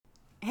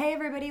Hey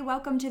everybody,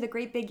 welcome to the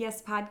Great Big Yes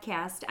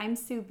podcast. I'm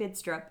Sue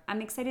Bidstrup.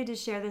 I'm excited to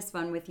share this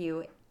one with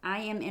you. I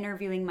am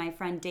interviewing my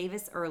friend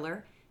Davis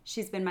Erler.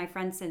 She's been my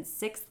friend since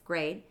 6th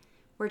grade.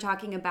 We're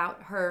talking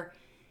about her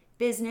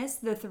business,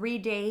 the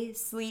 3-Day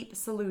Sleep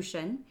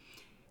Solution.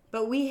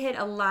 But we hit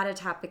a lot of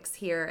topics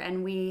here,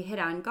 and we hit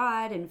on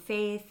God and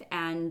faith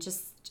and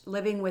just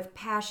living with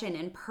passion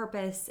and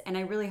purpose, and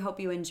I really hope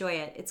you enjoy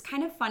it. It's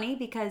kind of funny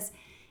because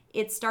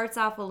it starts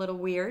off a little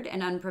weird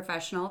and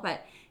unprofessional,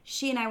 but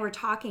she and I were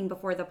talking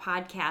before the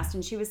podcast,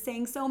 and she was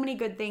saying so many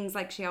good things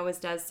like she always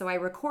does, so I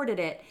recorded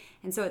it,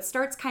 and so it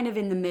starts kind of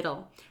in the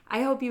middle.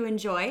 I hope you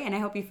enjoy, and I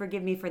hope you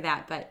forgive me for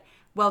that, but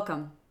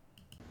welcome.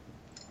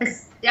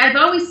 I've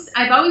always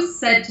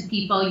said to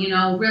people,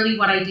 really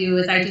what I do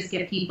is I just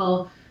get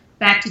people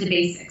back to the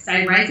basics.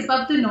 I rise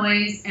above the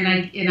noise, and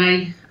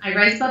I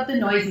rise above the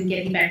noise and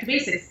get you back to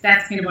basics.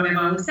 That's kind of what I've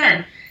always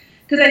said.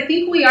 Because I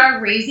think we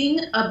are raising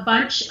a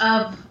bunch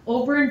of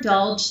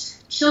overindulged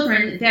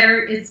children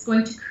it's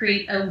going to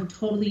create a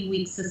totally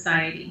weak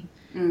society.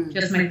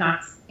 Just my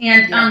thoughts.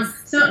 And Yes.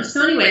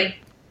 So anyway,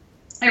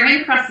 I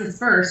ran across this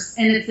verse,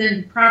 and it's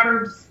in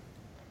Proverbs.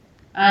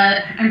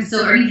 I'm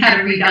still learning how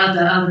to read all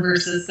the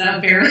verses,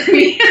 so bear with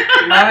me.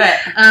 Love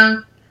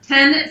it.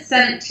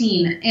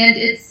 10:17, and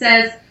it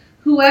says,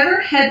 Whoever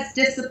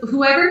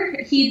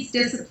heeds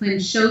discipline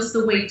shows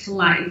the way to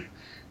life,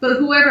 but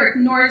whoever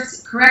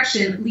ignores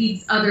correction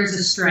leads others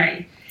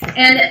astray.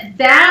 And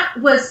that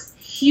was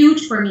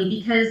huge for me,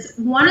 because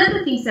one of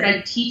the things that I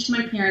teach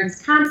my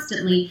parents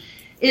constantly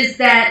is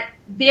that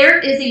there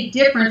is a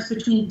difference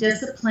between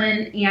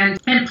discipline and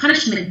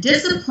punishment.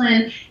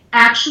 Discipline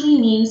actually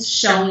means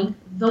showing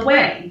the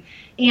way.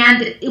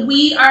 And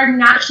we are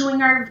not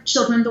showing our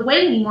children the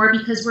way anymore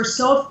because we're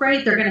so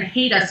afraid they're going to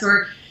hate us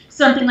or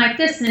something like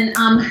this. And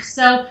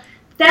so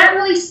that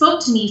really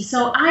spoke to me.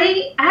 So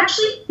I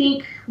actually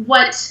think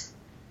what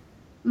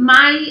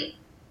my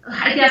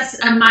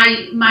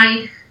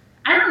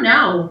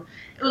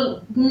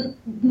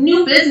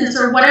new business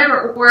or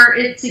whatever, or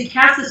to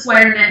cast this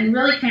wire net and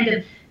really kind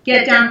of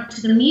get down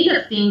to the meat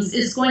of things,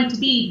 is going to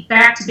be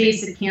back to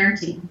basic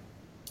parenting.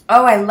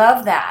 Oh, I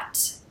love that.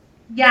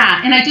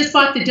 Yeah, and I just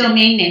bought the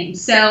domain name,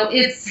 so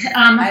it's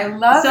I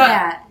love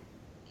that.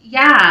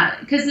 Yeah,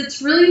 because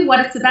it's really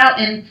what it's about,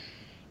 and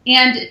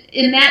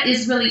that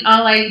is really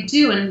all I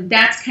do, and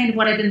that's kind of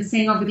what I've been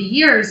saying over the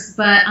years.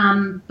 But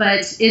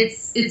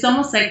it's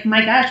almost like,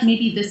 my gosh,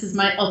 maybe this is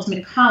my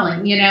ultimate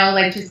calling.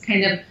 Like just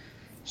kind of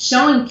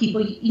showing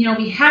people.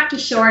 We have to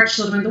show our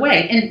children the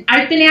way. And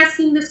I've been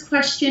asking this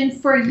question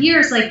for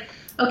years. Like,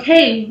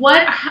 okay,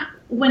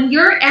 when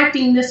you're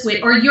acting this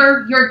way, or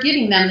you're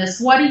giving them this,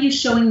 what are you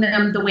showing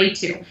them the way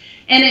to?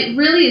 And it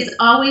really has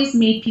always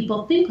made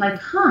people think like,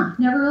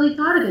 never really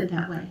thought of it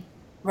that way.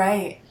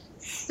 Right.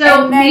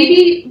 So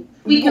maybe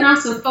we can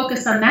also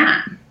focus on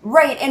that.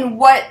 Right, and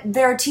what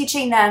they're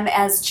teaching them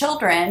as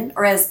children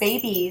or as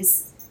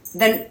babies,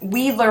 then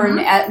we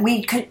learn,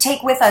 we could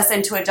take with us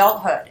into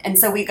adulthood. And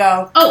so we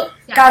go,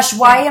 gosh,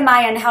 why am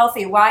I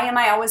unhealthy? Why am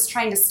I always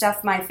trying to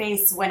stuff my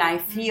face when I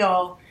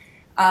feel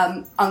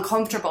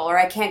uncomfortable or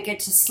I can't get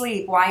to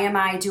sleep? Why am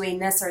I doing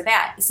this or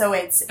that? So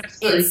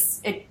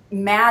it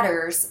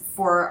matters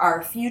for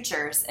our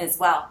futures as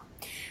well.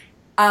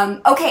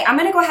 Okay, I'm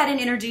going to go ahead and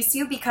introduce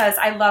you because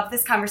I love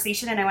this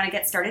conversation and I want to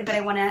get started, but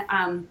I want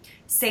to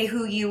say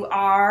who you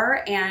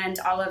are and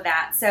all of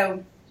that.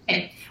 So,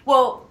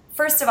 well,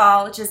 first of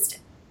all, just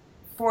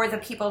for the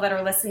people that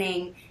are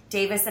listening,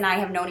 Davis and I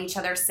have known each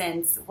other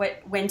since,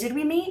 when did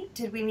we meet?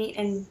 Did we meet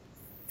in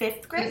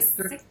 5th grade?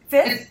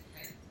 Fifth?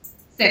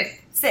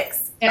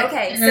 Sixth.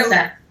 Okay,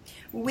 so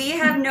we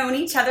have known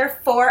each other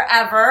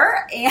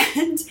forever,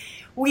 and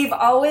we've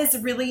always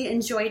really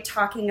enjoyed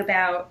talking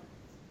about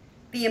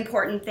the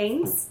important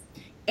things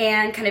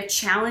and kind of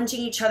challenging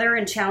each other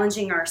and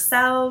challenging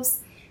ourselves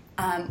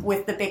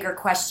with the bigger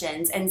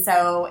questions. And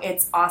so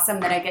it's awesome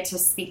that I get to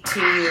speak to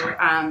you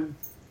on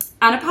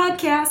a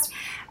podcast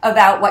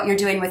about what you're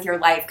doing with your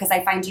life, because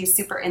I find you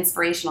super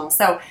inspirational.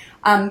 So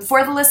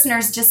for the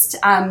listeners, just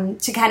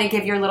to kind of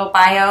give your little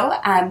bio,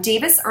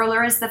 Davis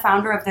Erler is the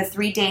founder of the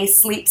 3-Day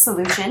Sleep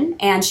Solution,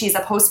 and she's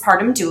a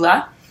postpartum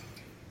doula.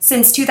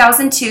 Since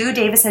 2002,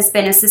 Davis has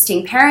been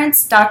assisting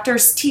parents,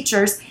 doctors,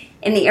 teachers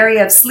in the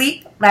area of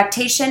sleep,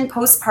 lactation,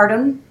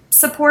 postpartum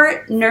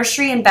support,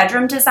 nursery and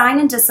bedroom design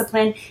and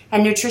discipline,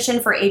 and nutrition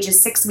for ages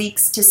 6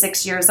 weeks to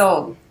 6 years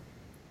old.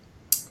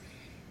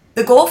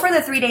 The goal for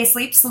the 3-Day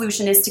Sleep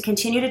Solution is to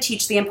continue to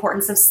teach the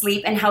importance of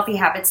sleep and healthy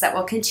habits that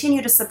will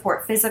continue to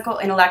support physical,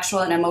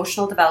 intellectual, and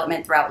emotional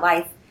development throughout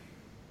life.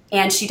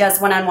 And she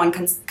does one-on-one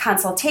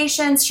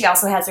consultations. She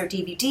also has her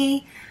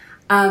DVD.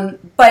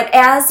 But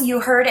as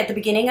you heard at the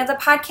beginning of the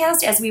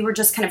podcast, as we were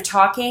just kind of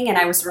talking and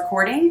I was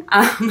recording,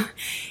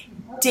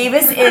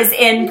 Davis is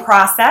in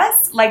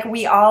process, like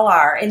we all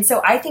are. And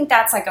so I think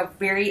that's like a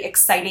very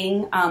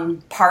exciting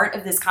part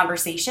of this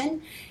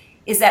conversation,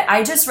 is that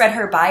I just read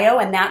her bio,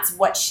 and that's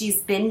what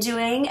she's been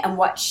doing and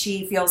what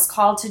she feels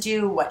called to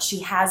do, what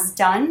she has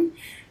done.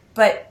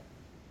 But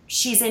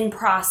she's in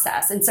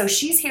process. And so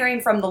she's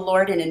hearing from the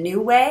Lord in a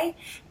new way.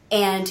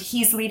 and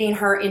he's leading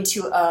her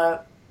into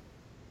a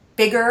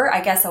bigger,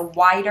 I guess, a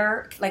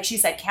wider, like she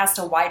said, cast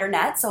a wider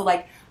net. So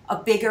like a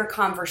bigger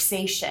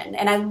conversation.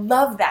 And I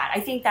love that. I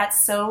think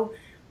that's so,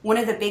 one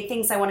of the big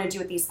things I want to do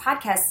with these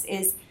podcasts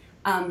is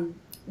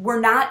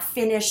we're not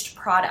finished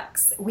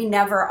products. We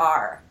never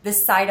are.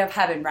 This side of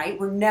heaven, right?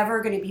 We're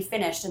never going to be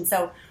finished. And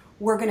so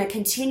we're going to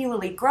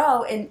continually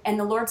grow, and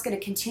the Lord's going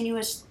to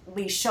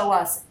continuously show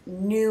us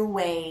new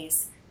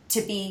ways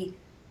to be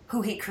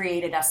who he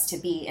created us to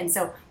be. And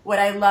so what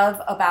I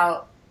love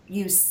about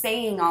you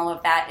saying all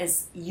of that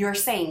is you're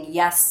saying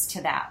yes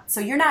to that.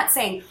 So you're not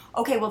saying,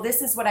 okay, well,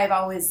 this is what I've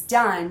always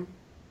done,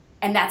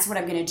 and that's what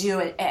I'm going to do,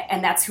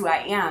 and that's who I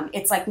am.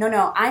 It's like,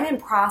 no, I'm in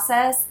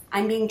process.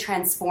 I'm being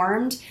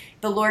transformed.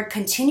 The Lord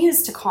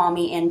continues to call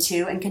me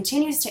into and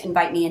continues to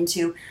invite me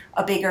into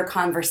a bigger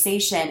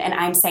conversation, and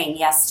I'm saying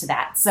yes to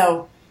that.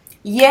 So,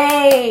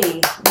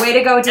 yay! Way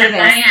to go, Davis.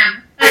 Yes, I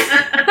am.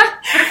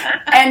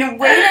 And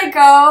way to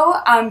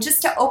go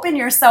just to open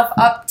yourself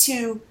up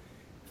to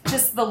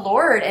just the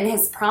Lord and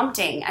his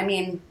prompting. I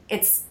mean,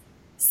 it's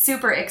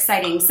super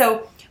exciting.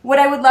 So what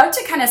I would love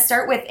to kind of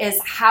start with is,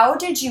 how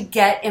did you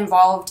get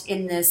involved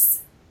in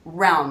this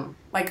realm?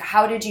 Like,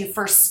 how did you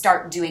first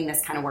start doing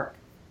this kind of work?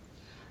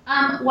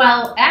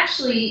 Well,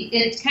 actually,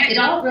 it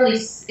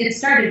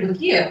started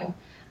with you.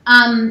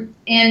 And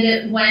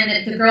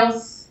when the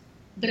girls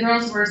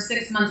were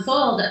 6 months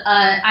old,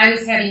 I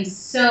was having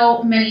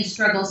so many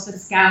struggles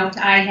with Scout.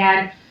 I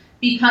had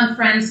become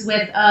friends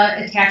with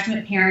an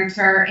attachment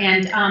parenter,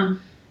 and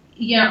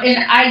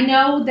and I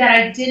know that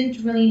I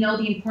didn't really know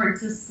the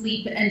importance of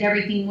sleep and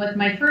everything with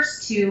my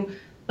first two,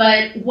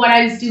 but what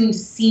I was doing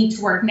seemed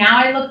to work. Now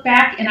I look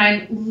back and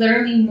I'm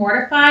literally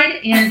mortified,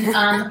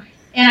 and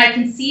and I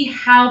can see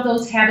how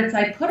those habits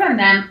I put on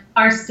them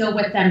are still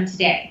with them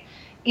today.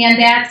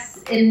 And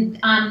that's and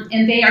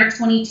they are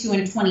 22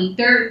 and 20.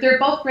 They're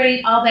both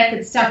great, all that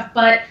good stuff,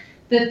 but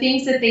the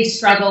things that they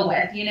struggle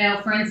with,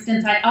 for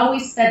instance, I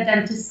always fed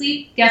them to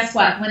sleep. Guess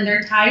what? When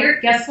they're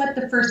tired, guess what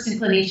the first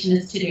inclination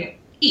is to do?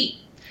 Eat.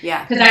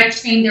 Yeah. Because I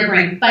trained their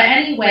brain. But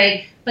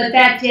anyway,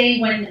 that day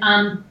when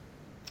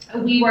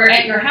we were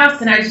at your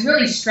house and I was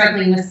really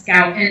struggling with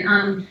Scout,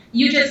 and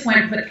you just went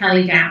and put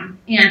Kelly down.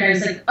 And I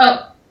was like,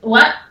 oh,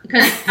 what?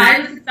 Because I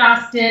was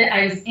exhausted.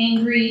 I was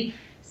angry.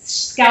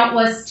 Scout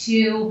was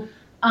too.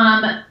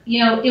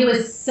 It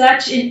was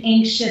such an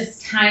anxious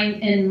time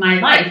in my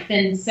life.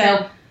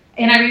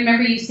 And I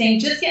remember you saying,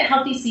 just get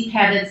healthy sleep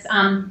habits,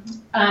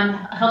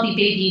 Healthy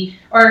Baby,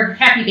 or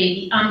Happy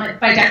Baby,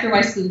 by Dr.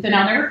 Weissbluth. And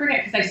I'll never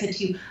forget, because I said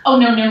to you, oh,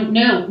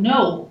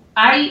 no,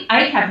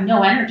 I have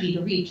no energy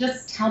to read.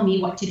 Just tell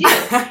me what to do.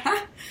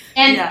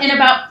 And in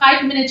about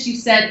 5 minutes,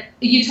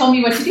 you told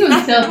me what to do.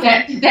 And so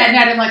that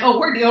night, I'm like, oh,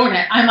 we're doing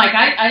it. I'm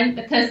like,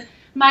 because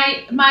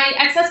my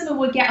ex-husband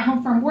would get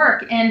home from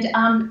work, and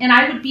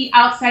I would be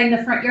outside in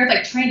the front yard,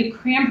 like trying to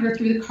cram her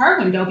through the car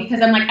window,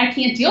 because I'm like, I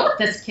can't deal with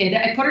this kid.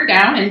 I put her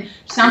down, and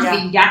she sounds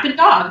like a yapping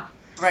dog.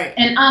 Right.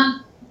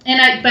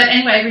 But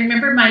anyway, I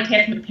remember my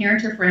attachment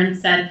parenter friend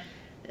said,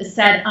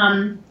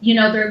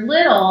 they're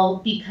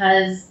little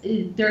because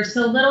they're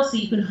so little, so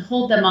you can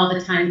hold them all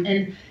the time.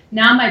 And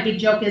now my big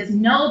joke is,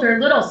 no, they're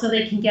little so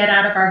they can get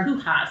out of our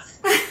hoo-has.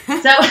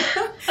 So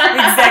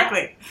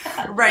exactly.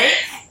 Right.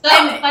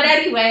 But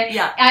anyway,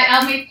 yeah.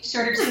 I'll make it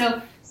shorter.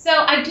 So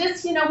I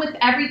just, with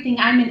everything,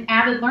 I'm an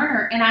avid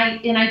learner, and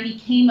I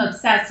became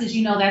obsessed. As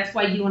you know, that's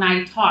why you and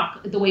I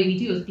talk the way we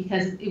do, is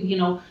because,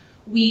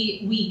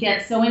 we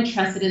get so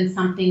interested in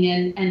something,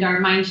 and our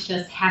minds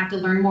just have to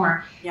learn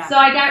more. Yeah. So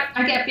I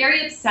got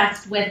very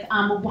obsessed with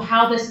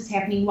how this was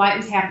happening, why it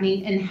was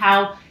happening, and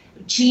how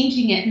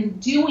changing it and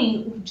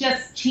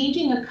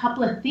changing a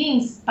couple of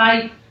things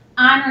by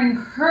honoring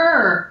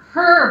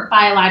her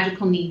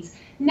biological needs,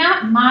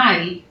 not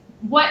my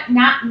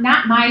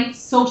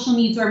social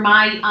needs or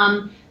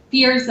my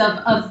fears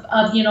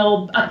of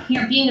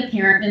being a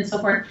parent and so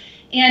forth.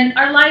 And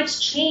our lives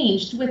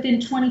changed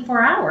within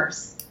 24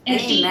 hours. And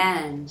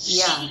Amen.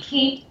 She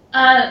became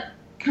a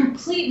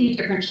completely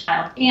different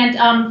child. And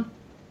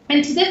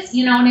to this,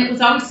 and it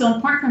was always so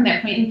important from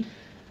that point.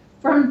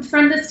 And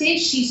from this day,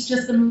 she's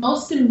just the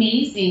most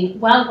amazing,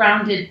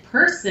 well-rounded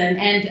person.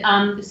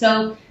 And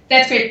so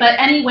that's great. But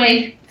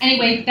anyway,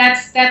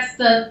 that's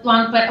the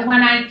long. But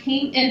when I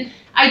came in,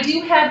 I do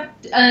have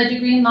a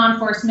degree in law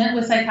enforcement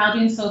with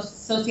psychology and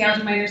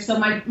sociology minors.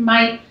 So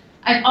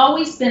I've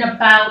always been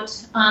about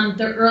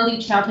the early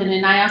childhood,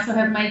 and I also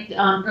have my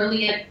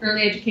early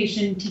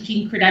education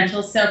teaching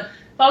credentials. So I've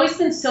always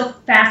been so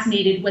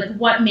fascinated with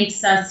what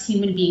makes us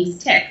human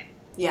beings tick.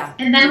 Yeah.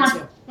 And then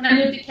when I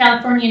moved to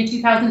California in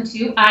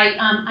 2002,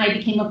 I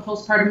became a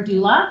postpartum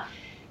doula,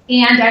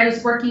 and I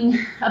was working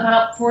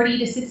about 40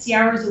 to 60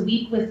 hours a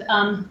week with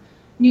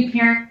new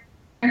parents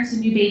and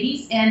new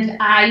babies, and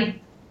I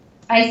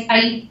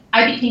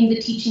became the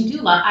teaching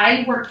doula.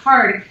 I worked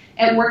hard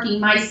at working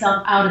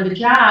myself out of a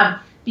job,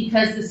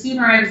 because the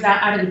sooner I was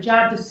out of a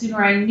job, the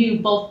sooner I knew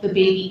both the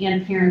baby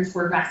and parents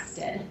were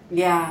rested.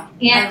 Yeah,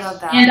 I love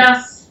that.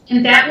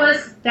 And that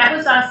was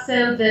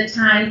also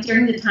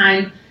during the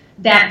time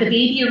that the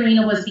baby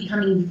arena was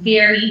becoming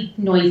very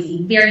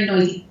noisy, very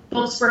noisy.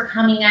 Books were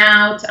coming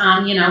out,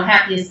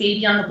 Happiest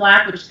Baby on the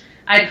Block, which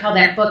I call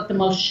that book the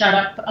most shut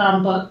up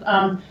book.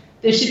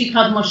 This should be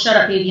called the most shut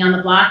up baby on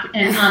the block.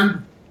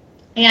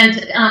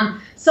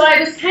 So I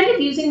was kind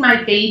of using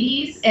my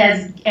babies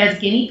as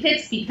guinea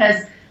pigs,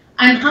 because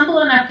I'm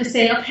humble enough to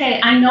say, okay,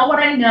 I know what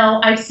I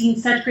know. I've seen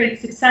such great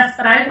success,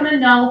 but I want to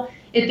know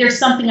if there's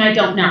something I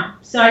don't know.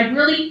 So I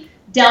really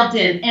delved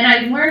in, and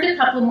I learned a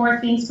couple more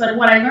things, but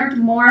what I learned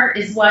more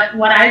is what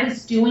I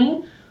was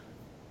doing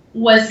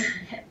was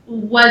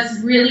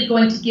really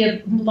going to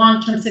give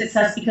long-term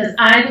success, because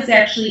I was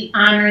actually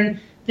honoring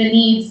the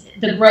needs,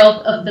 the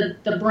growth of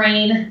the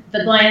brain,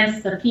 the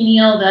glands, the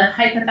pineal, the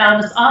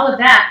hypothalamus, all of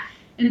that,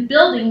 and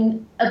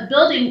building a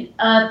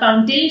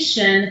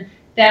foundation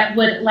that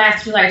would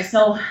last your life.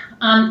 So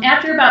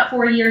after about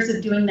 4 years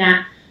of doing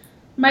that,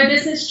 my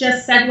business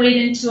just segued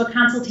into a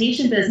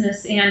consultation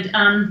business, and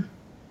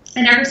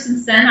ever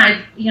since then,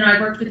 I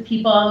worked with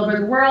people all over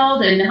the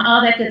world and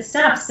all that good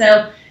stuff.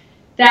 So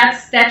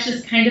that's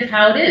just kind of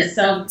how it is.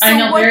 So I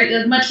know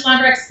very much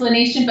longer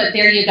explanation, but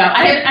there you go.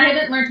 I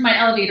haven't learned my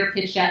elevator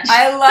pitch yet.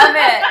 I love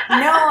it.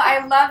 No,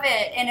 I love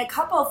it. And a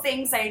couple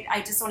things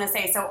I just want to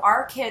say. So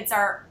our kids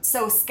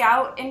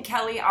Scout and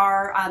Kelly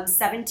are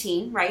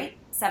 17, right?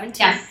 17.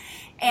 Yes.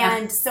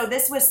 And so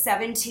this was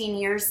 17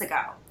 years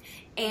ago.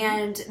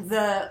 And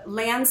the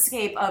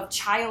landscape of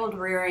child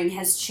rearing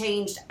has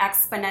changed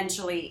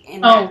exponentially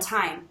in that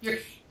time.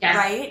 Yes.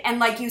 Right? And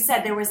like you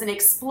said, there was an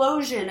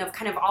explosion of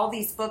kind of all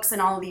these books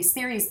and all of these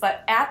theories.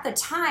 But at the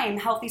time,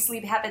 Healthy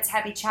Sleep Habits,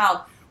 Happy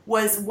Child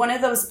was one of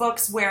those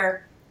books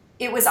where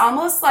it was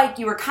almost like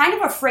you were kind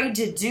of afraid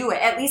to do it.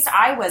 At least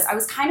I was. I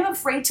was kind of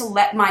afraid to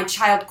let my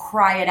child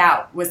cry it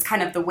out, was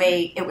kind of the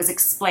way it was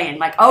explained.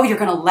 Like, oh, you're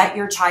going to let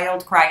your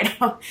child cry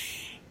it out.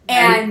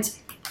 And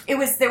there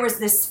was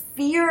this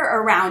fear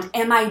around,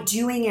 am I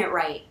doing it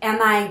right?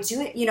 Am I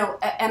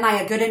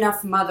a good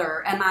enough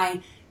mother?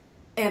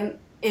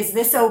 Is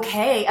this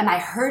okay? Am I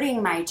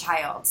hurting my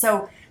child?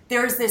 So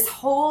there's this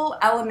whole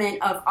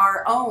element of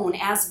our own,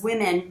 as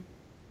women,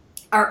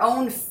 our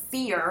own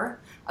fear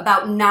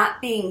about not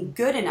being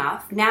good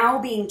enough, now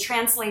being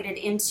translated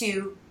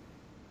into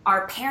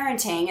our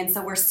parenting, and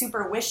so we're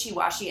super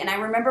wishy-washy. And I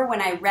remember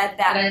when I read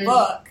that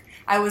book,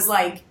 I was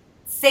like,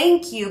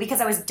 thank you,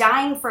 because I was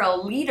dying for a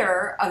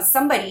leader of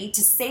somebody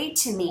to say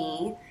to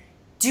me,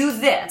 do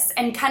this.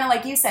 And kind of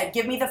like you said,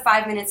 give me the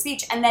 5-minute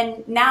speech. And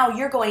then now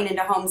you're going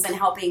into homes and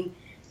helping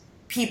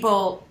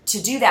people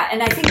to do that.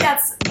 And I think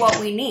that's what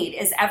we need,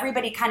 is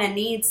everybody kind of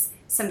needs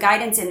some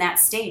guidance in that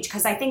stage.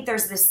 Because I think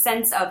there's this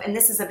sense of, and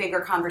this is a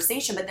bigger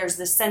conversation, but there's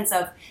this sense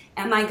of,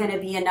 am I going to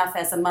be enough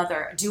as a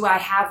mother? Do I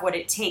have what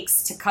it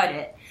takes to cut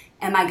it?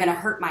 Am I going to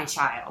hurt my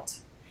child?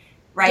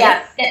 Right?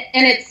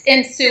 Yes.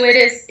 And Sue,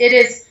 it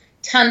is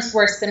tons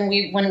worse than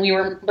when we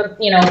were,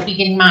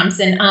 beginning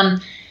moms. And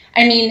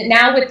I mean,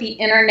 now with the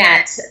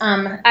internet,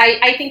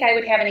 I think I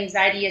would have an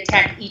anxiety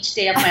attack each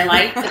day of my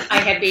life if I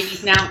had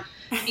babies now,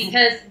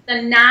 because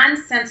the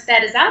nonsense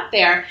that is out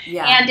there,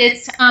 and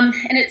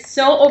it's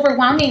so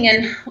overwhelming.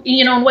 And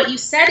and what you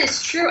said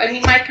is true. I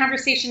mean, my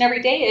conversation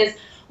every day is,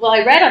 well,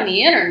 I read on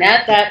the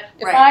internet that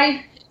if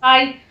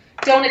I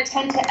don't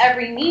attend to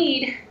every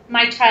need,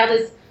 my child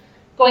is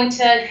going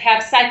to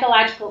have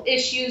psychological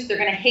issues. They're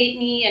going to hate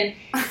me, and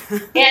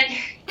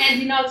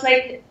it's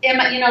like,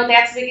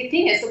 that's the big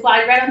thing is, well,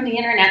 I read on the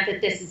internet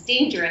that this is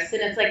dangerous,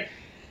 and it's like,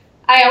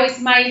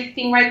 my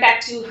thing right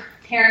back to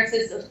parents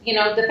is,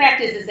 the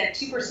fact is that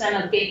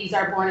 2% of babies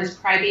are born as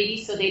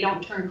crybabies, so they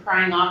don't turn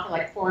crying off for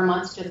like 4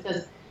 months just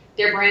because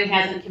their brain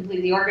hasn't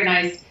completely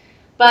organized.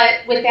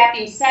 But with that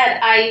being said,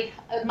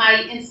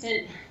 my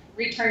instant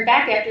return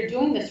back after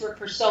doing this work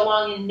for so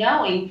long and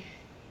knowing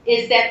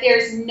is that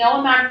there's no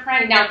amount of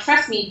crying. Now,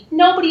 trust me,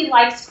 nobody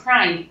likes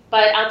crying,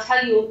 but I'll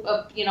tell you,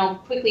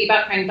 quickly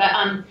about crying.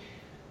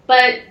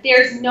 But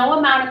there's no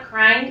amount of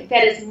crying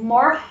that is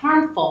more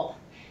harmful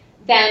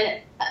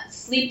than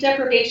sleep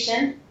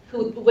deprivation,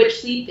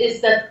 which sleep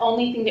is the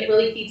only thing that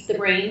really feeds the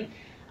brain,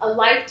 a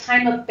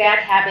lifetime of bad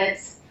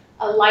habits,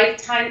 a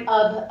lifetime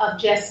of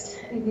just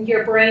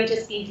your brain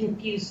just being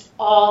confused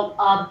all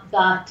of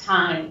the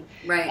time.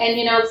 Right.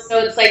 And, so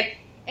it's like,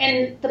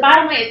 and the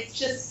bottom line, it's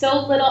just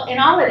so little, and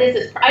all it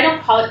is I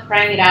don't call it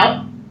crying it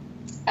out,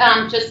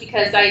 just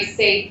because I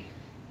say,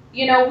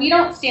 we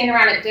don't stand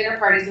around at dinner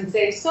parties and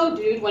say, so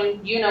dude,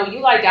 when, you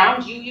lie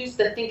down, you use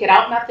the think it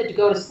out method to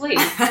go to sleep.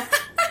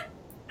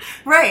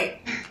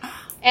 Right.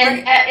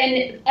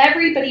 And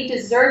everybody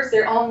deserves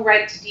their own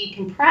right to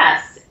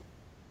decompress.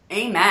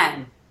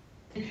 Amen.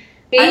 Babies,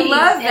 I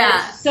love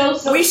that.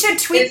 So we should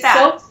tweet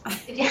that.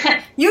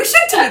 Yeah. You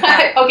should tweet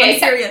that. Okay. I'm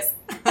serious.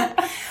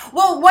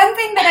 Well, one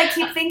thing that I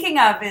keep thinking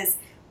of is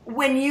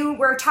when you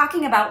were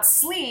talking about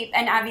sleep,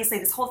 and obviously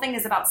this whole thing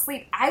is about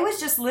sleep, I was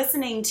just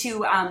listening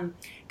to, I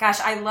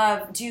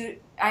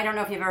don't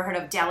know if you've ever heard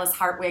of Dallas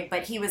Hartwig,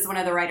 but he was one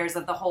of the writers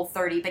of The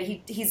Whole30, but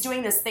he's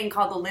doing this thing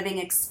called The Living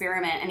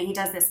Experiment, and he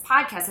does this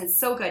podcast, and it's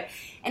so good.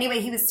 Anyway,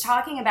 he was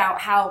talking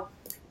about how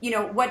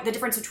what the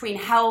difference between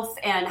health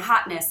and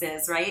hotness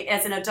is, right?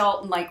 As an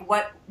adult, and like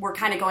what we're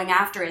kind of going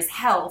after is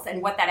health,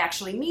 and what that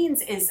actually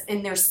means is,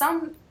 and there's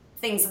some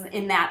things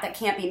in that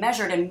can't be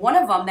measured, and one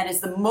of them that is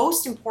the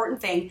most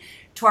important thing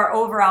to our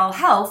overall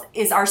health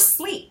is our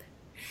sleep.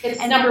 It's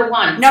number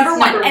one. Number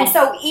one. And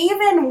so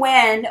even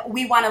when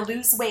we want to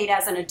lose weight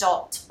as an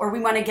adult, or we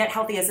want to get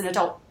healthy as an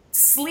adult,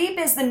 sleep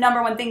is the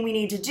number one thing we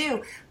need to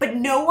do, but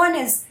no one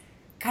is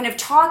kind of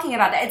talking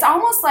about that. It's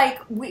almost like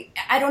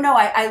I don't know,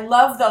 I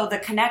love though the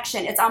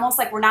connection. It's almost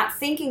like we're not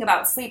thinking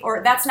about sleep,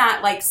 or that's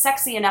not like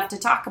sexy enough to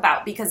talk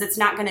about because it's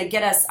not going to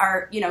get us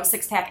our,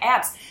 six-pack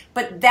abs.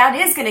 But that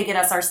is going to get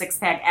us our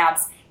six-pack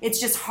abs. It's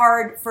just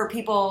hard for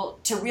people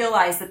to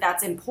realize that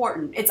that's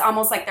important. It's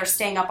almost like they're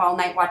staying up all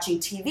night watching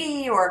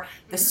TV, or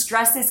the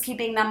stress is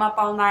keeping them up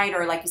all night,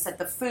 or like you said,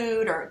 the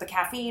food or the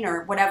caffeine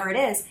or whatever it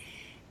is.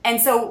 And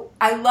so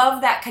I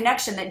love that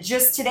connection, that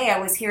just today I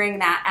was hearing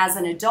that as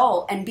an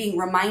adult and being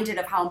reminded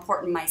of how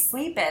important my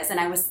sleep is.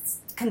 And I was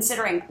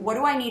considering, what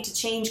do I need to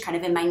change kind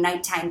of in my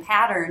nighttime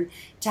pattern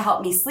to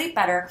help me sleep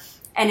better?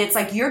 And it's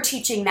like you're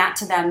teaching that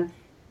to them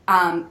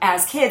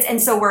as kids.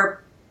 And so we're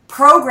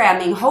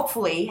programming,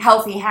 hopefully,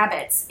 healthy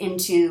habits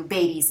into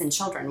babies and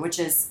children, which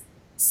is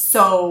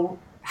so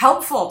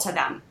helpful to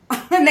them.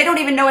 And they don't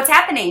even know what's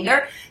happening.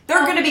 They're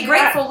going to be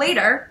grateful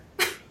later.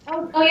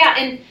 Oh yeah,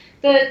 and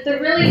the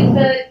really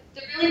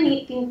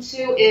neat thing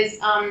too is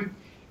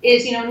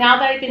now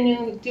that I've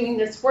been doing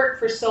this work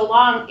for so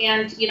long,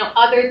 and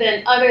other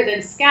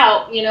than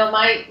Scout,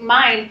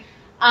 my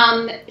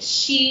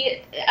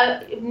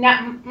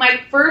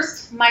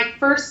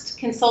first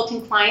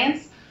consulting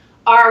clients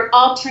are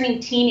all turning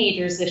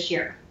teenagers this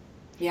year.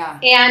 Yeah.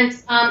 And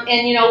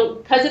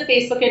because of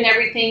Facebook and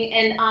everything,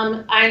 and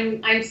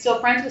I'm still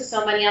friends with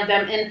so many of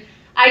them, and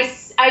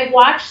I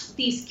watch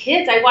these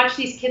kids. I watch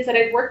these kids that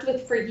I've worked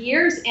with for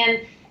years,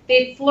 and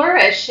they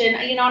flourish. And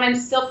and I'm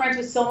still friends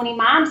with so many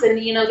moms, and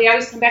they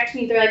always come back to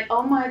me. They're like,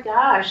 "Oh my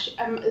gosh!"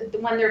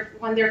 When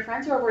their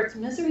friends are over, it's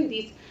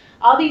misery.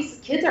 All these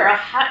kids are a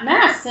hot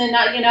mess, and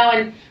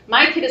and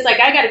my kid is like,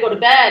 "I got to go to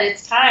bed.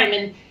 It's time."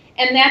 And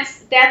that's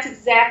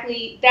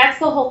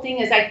the whole thing.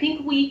 Is I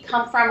think we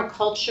come from a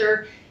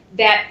culture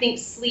that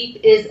thinks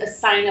sleep is a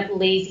sign of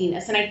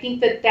laziness, and I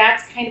think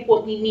that's kind of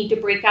what we need to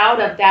break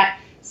out of. That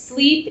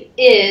sleep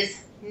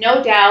is,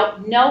 no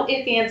doubt, no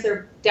ifs, ands,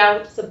 or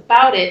doubts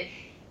about it,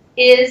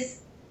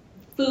 is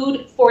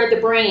food for the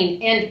brain.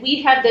 And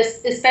we have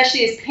this,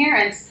 especially as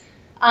parents,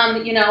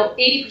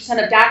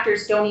 80% of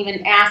doctors don't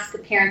even ask the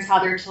parents how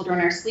their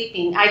children are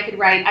sleeping. I could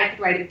write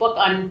a book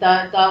on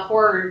the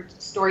horror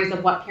stories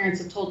of what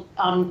parents have told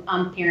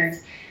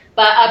parents,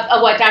 but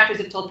of what doctors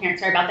have told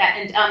parents. Sorry about that.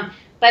 And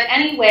but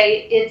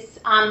anyway, it's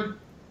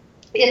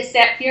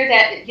that fear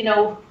that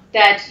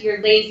that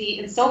you're lazy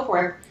and so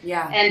forth.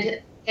 Yeah.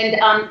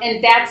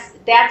 And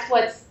that's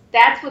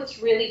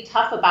what's really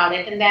tough about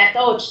it. And that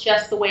it's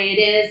just the way it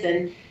is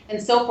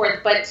and so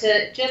forth. But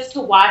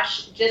to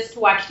watch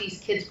these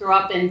kids grow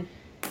up and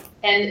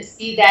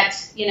see that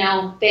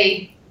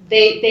they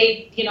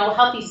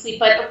healthy sleep.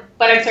 But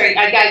I'm sorry,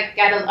 I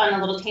got on a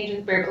little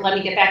tangent there. But let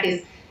me get back.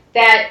 Is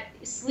that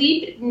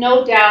sleep,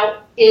 no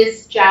doubt,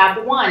 is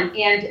job one,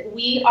 and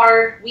we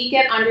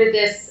get under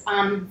this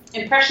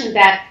impression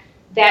that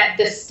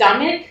the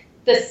stomach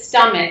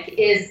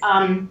is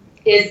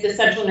the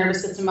central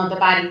nervous system of the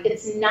body.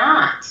 It's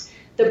not.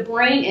 The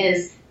brain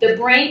is. The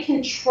brain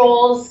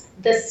controls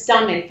the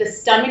stomach. The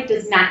stomach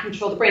does not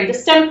control the brain. The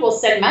stomach will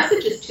send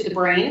messages to the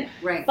brain.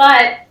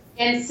 Right.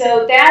 And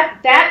so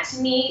that to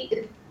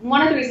me,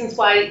 one of the reasons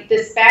why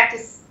this back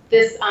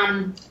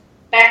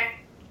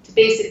to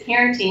basic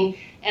parenting,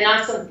 and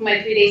also my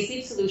 3-day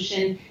sleep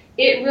solution,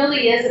 it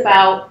really is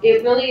about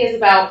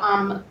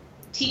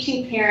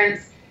teaching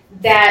parents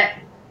that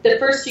the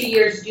first 2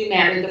 years do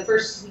matter. The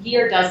first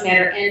year does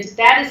matter, and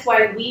that is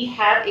why we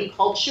have a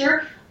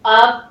culture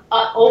of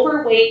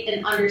overweight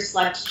and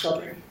underslept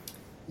children.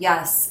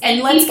 Yes,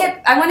 and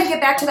I want to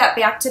get back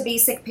to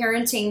basic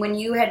parenting when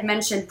you had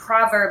mentioned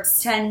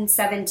Proverbs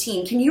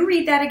 10:17. Can you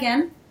read that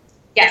again?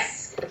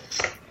 Yes.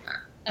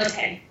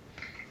 Okay.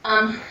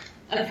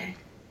 Okay.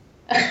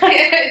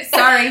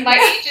 Sorry. My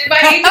age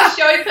is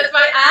showing because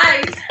my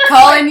eyes.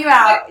 Calling you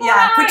out.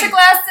 Yeah. Put your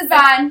glasses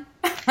on.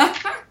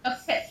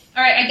 Okay.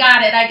 All right. I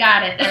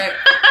got it. All right.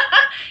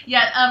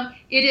 Yeah.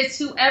 It is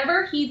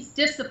whoever heeds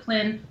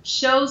discipline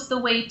shows the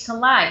way to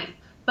life,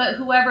 but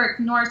whoever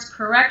ignores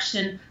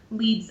correction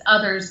leads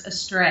others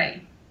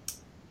astray.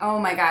 Oh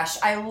my gosh,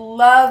 I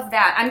love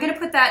that. I'm going to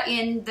put that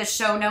in the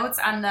show notes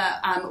on the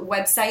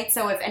website,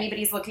 so if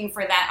anybody's looking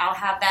for that, I'll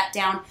have that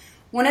down.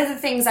 One of the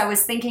things I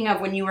was thinking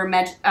of when you were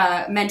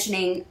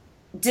mentioning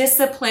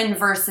discipline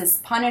versus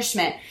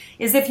punishment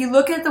is if you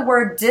look at the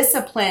word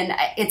discipline,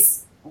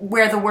 it's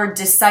where the word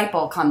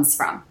disciple comes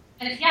from.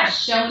 And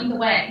showing the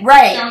way.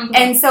 Right.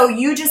 And so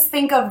you just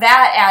think of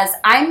that as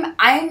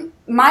I'm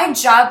my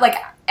job, like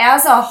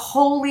as a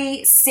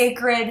holy,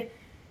 sacred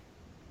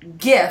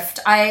gift,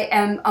 I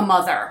am a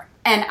mother,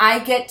 and I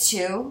get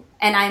to,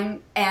 and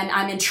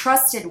I'm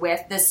entrusted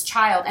with this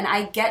child, and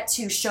I get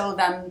to show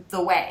them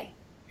the way.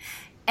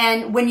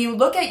 And when you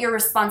look at your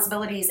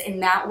responsibilities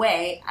in that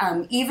way,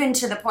 even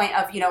to the point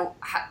of,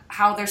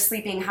 how they're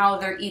sleeping, how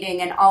they're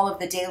eating, and all of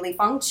the daily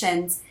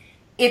functions,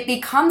 it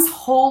becomes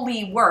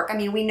holy work. I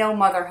mean, we know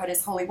motherhood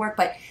is holy work,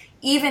 but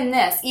even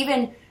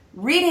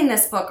reading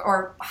this book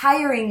or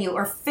hiring you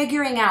or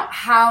figuring out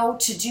how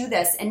to do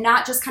this and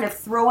not just kind of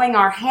throwing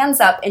our hands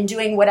up and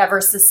doing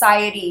whatever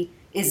society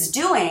is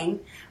doing,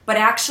 but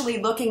actually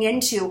looking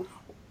into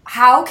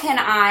how can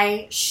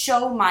I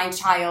show my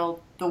child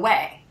the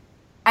way?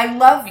 I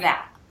love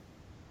that.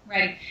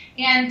 Right.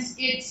 And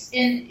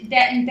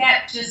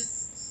that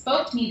just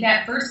spoke to me.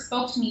 That verse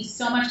spoke to me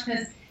so much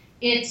because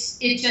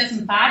it just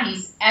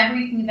embodies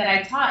everything that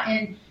I taught.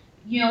 And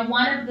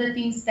one of the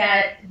things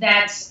that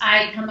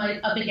I come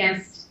up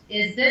against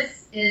is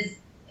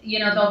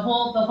the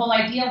whole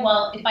idea.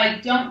 Well, if I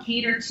don't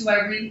cater to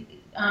every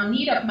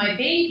need of my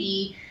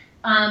baby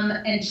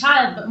and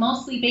child, but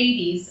mostly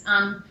babies,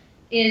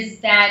 is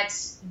that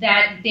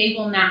they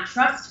will not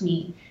trust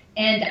me.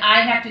 And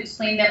I have to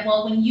explain that,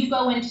 well, when you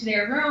go into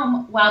their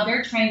room while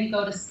they're trying to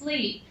go to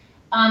sleep,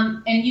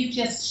 and you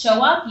just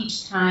show up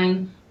each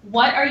time,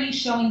 what are you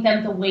showing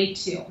them the way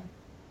to?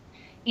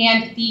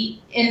 And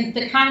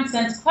the common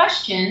sense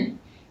question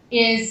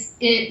is,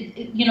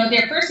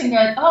 their first thing,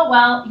 they're like, oh,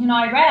 well,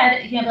 I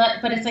read,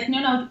 but it's like,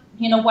 no,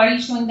 what are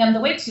you showing them the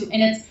way to?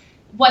 And it's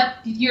what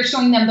you're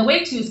showing them the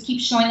way to is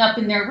keep showing up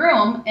in their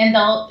room, and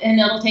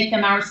it'll take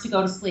them hours to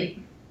go to sleep.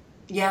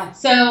 Yeah.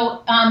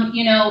 So,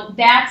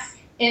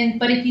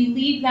 but if you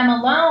leave them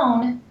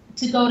alone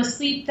to go to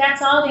sleep,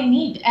 that's all they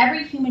need.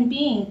 Every human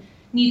being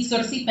needs to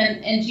go to sleep,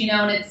 and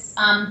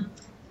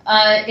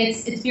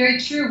it's very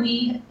true.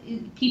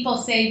 People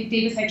say,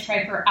 Davis, I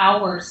tried for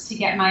hours to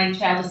get my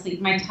child to sleep,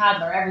 my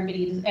toddler.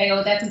 Everybody,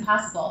 that's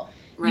impossible.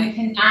 Right. You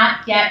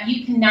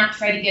cannot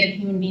try to get a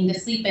human being to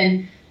sleep,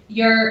 and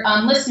your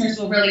listeners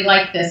will really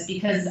like this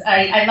because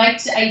I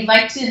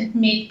like to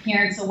make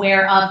parents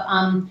aware of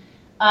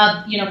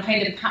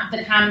kind of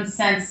the common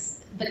sense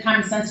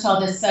to all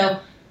this. So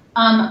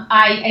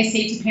I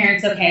say to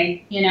parents,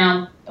 okay,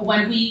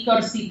 when we go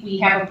to sleep, we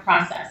have a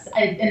process.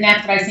 And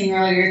that's what I was saying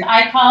earlier, is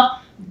I call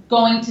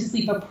going to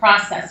sleep a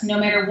process. No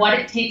matter what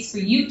it takes for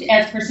you to,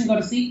 as a person, to go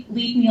to sleep,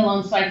 leave me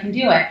alone so I can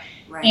do it.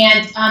 Right.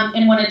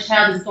 And when a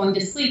child is going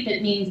to sleep,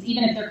 it means,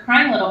 even if they're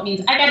crying a little, it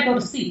means I got to go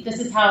to sleep. This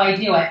is how I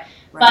do it.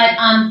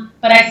 Right.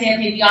 But I say,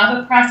 okay, we all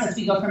have a process.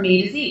 We go from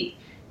A to Z.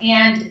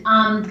 And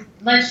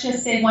let's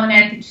just say one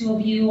night the two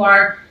of you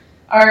are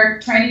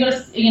trying to go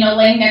to,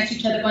 laying next to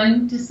each other,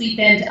 going to sleep,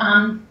 and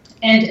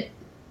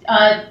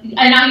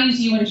I'll use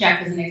you and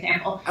Jeff as an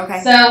example.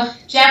 Okay. So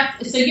Jeff,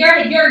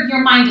 your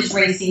mind is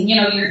racing.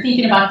 You're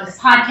thinking about this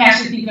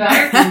podcast. You're thinking about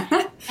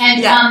everything,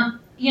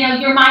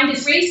 and your mind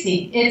is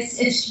racing.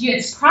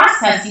 It's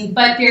processing,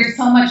 but there's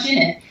so much in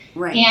it.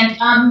 Right.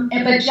 And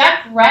but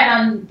Jeff read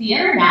on the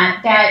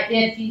internet that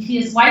if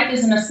his wife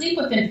isn't asleep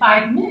within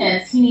 5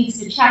 minutes, he needs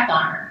to check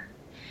on her.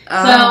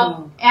 Oh.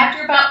 So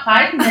after about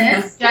 5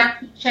 minutes,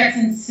 Jeff checks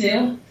in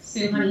Sue,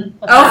 honey.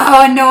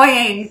 How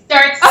annoying!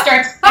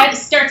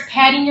 Starts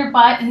patting your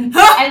butt, and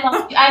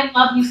I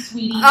love you,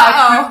 sweetie.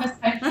 I promise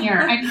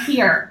I'm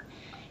here.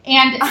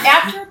 And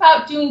after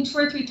about doing 2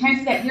 or 3 times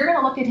of that, you're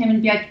gonna look at him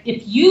and be like,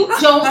 if you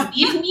don't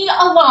leave me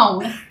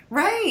alone.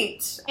 Right.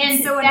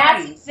 And so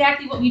that's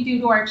exactly what we do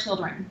to our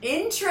children.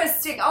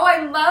 Interesting. Oh,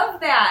 I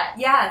love that.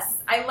 Yes,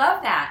 I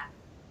love that.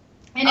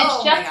 And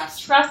it's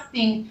just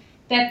trusting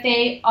that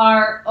they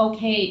are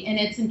okay. And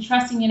it's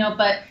entrusting,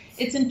 but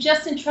it's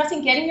just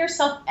entrusting, getting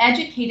yourself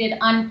educated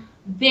on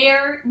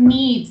their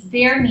needs,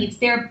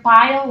 their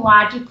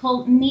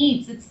biological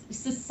needs.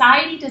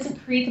 Society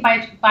doesn't create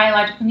the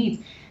biological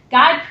needs.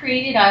 God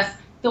created us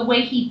the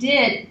way he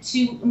did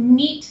to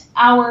meet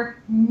our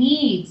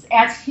needs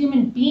as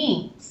human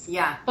beings.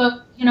 Yeah.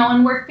 But,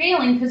 and we're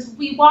failing because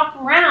we walk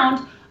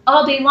around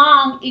all day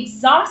long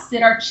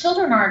exhausted. Our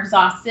children are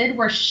exhausted.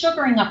 We're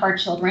sugaring up our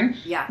children.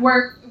 Yeah.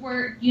 We're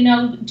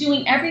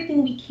doing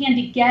everything we can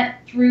to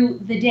get through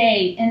the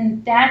day.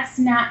 And that's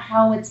not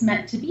how it's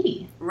meant to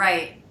be.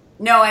 Right.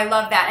 No, I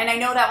love that. And I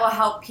know that will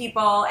help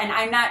people. And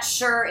I'm not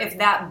sure if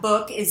that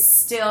book is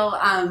still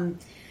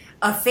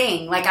a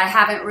thing. Like, I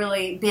haven't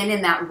really been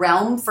in that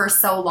realm for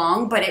so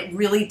long, but it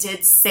really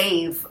did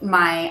save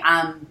my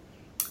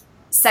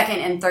second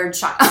and third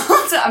child.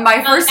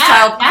 My first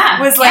child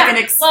was like an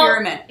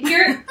experiment.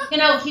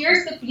 Well,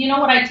 here's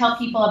what I tell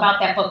people about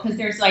that book, because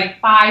there's like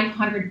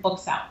 500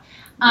 books out.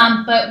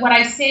 But what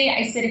I said,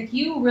 if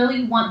you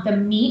really want the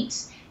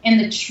meat and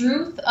the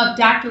truth of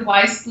Dr.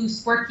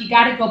 Weissbluth's work, you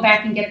got to go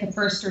back and get the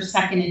first or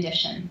second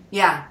edition.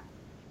 Yeah.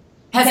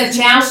 Has it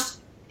changed?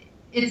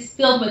 It's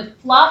filled with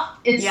fluff,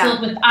 it's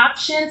filled with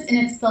options, and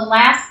it's the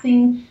last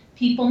thing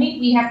people need.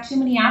 We have too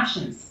many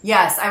options.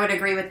 Yes, I would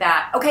agree with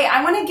that. Okay,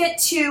 I want to get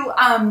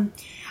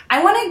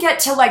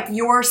to like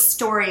your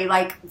story,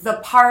 like the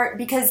part,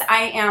 because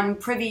I am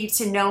privy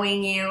to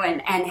knowing you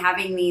and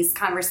having these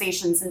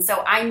conversations. And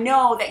so I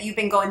know that you've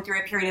been going through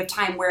a period of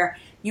time where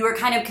you were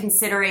kind of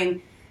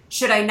considering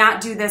should I not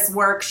do this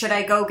work? Should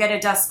I go get a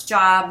desk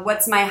job?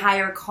 What's my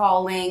higher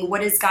calling?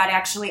 What is God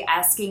actually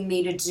asking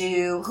me to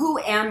do? Who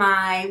am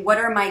I? What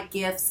are my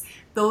gifts?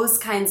 Those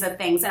kinds of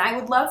things. And I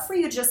would love for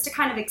you just to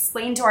kind of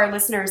explain to our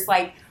listeners,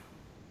 like,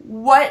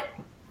 what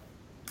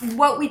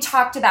we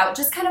talked about,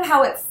 just kind of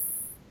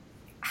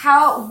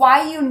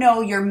why you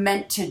know you're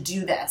meant to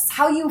do this,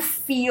 how you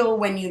feel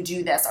when you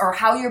do this, or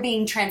how you're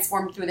being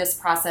transformed through this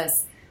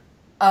process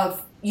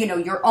of,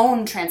 your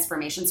own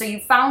transformation. So you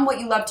found what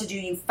you love to do,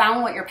 you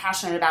found what you're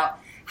passionate about.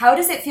 How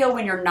does it feel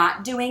when you're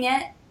not doing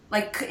it?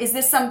 Like, is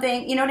this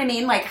something, you know what I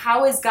mean? Like,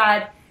 how is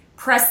God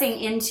pressing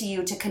into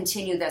you to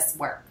continue this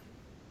work?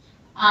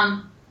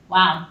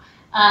 Wow.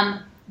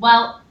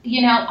 Well,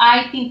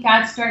 I think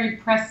God started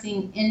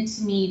pressing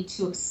into me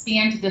to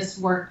expand this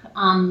work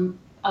a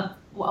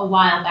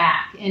while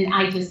back, and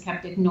I just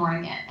kept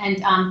ignoring it.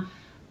 And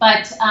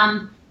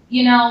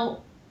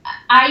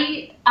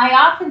I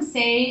often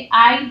say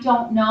I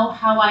don't know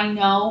how I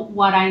know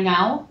what I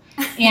know,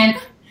 and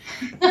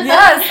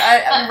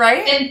yes,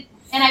 right.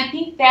 And I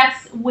think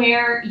that's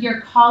where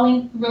your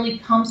calling really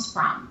comes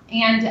from.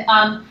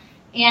 And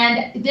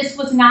this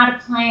was not a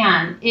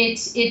plan.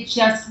 It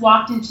just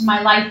walked into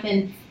my life,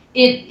 and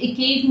it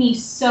gave me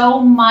so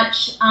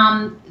much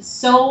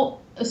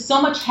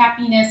much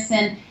happiness,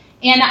 and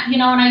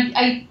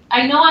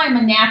I know I'm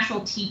a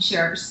natural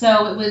teacher,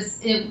 so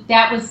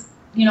that was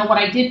what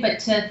I did, but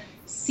to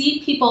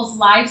see people's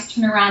lives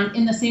turn around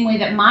in the same way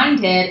that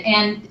mine did,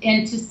 and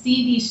to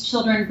see these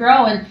children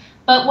grow.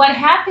 But what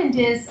happened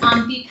is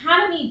the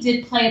economy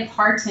did play a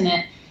part in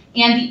it,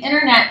 and the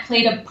internet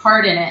played a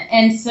part in it.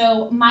 And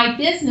so my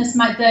business,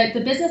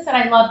 the business that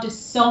I loved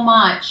so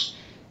much,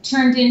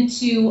 turned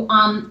into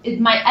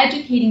my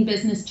educating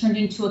business turned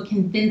into a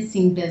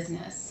convincing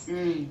business.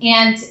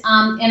 And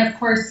of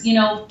course,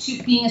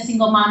 being a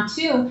single mom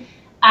too,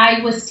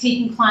 I was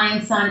taking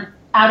clients on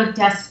out of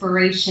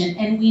desperation,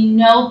 and we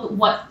know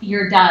what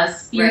fear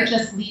does. Fear right.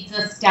 just leads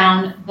us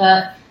down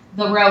the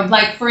road.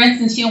 Like, for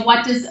instance,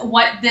 what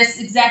this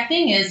exact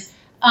thing is.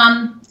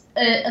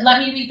 Let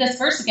me read this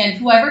verse again.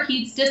 Whoever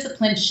heeds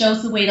discipline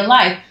shows the way to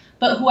life,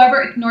 but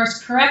whoever ignores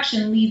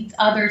correction leads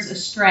others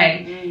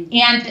astray.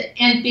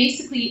 And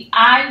basically,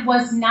 I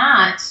was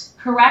not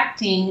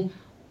correcting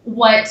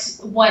what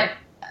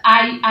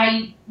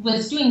I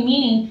was doing,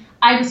 meaning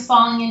I was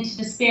falling into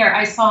despair.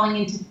 I was falling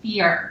into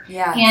fear.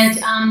 Yes.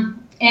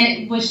 And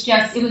it was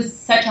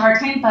such a hard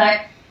time.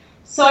 But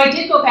so I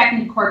did go back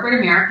into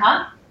corporate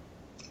America.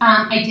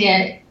 I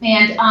did,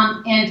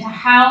 and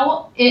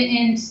how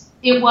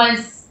it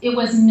was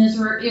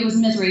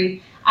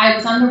misery. I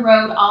was on the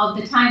road all of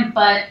the time.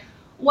 But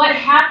what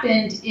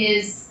happened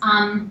is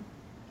I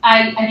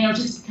was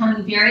just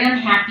becoming very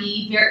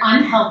unhappy, very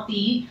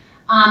unhealthy,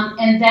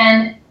 and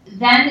then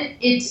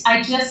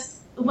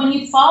when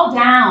you fall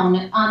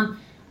down,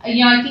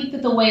 I think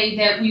that the way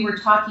that we were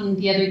talking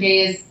the other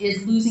day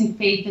is losing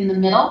faith in the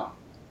middle.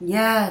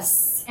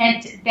 Yes.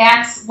 And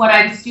that's what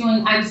I was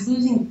doing. I was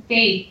losing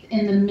faith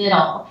in the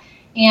middle.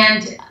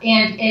 And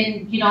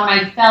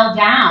I fell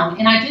down,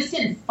 and I just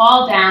didn't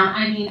fall down.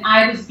 I mean,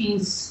 I was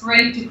being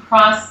scraped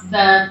across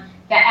the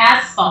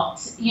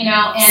asphalt,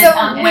 and so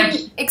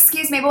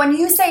excuse me, but when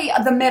you say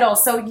the middle,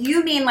 so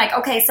you mean like,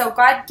 okay, so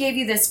God gave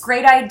you this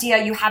great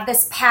idea, you have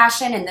this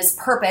passion and this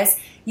purpose,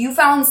 you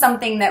found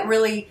something that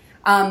really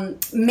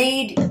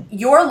made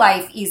your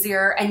life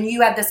easier, and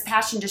you had this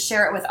passion to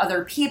share it with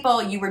other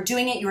people. You were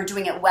doing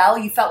it well.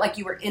 You felt like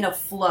you were in a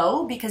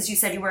flow because you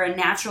said you were a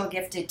natural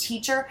gifted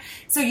teacher.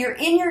 So you're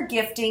in your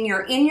gifting,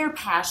 you're in your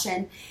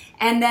passion,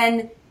 and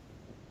then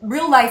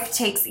real life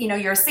takes,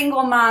 you're a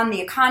single mom,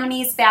 the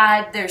economy's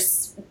bad,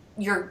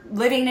 you're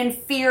living in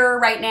fear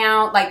right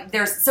now,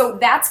 so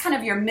that's kind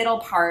of your middle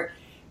part.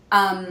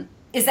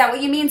 Is that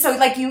what you mean? So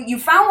like you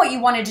found what you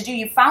wanted to do,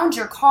 you found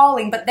your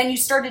calling, but then you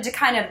started to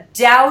kind of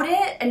doubt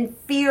it, and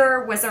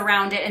fear was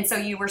around it, and so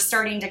you were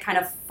starting to kind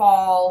of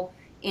fall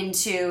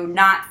into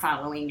not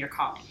following your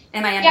calling.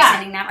 Am I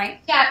understanding that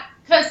right? Yeah,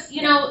 because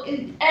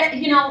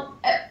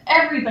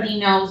everybody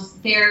knows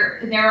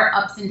there are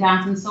ups and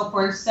downs and so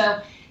forth.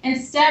 So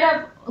instead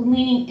of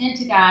leaning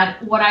into God,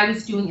 what I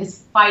was doing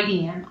is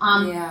fighting Him.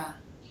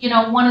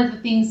 One of the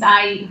things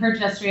I heard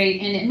yesterday,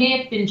 and it may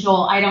have been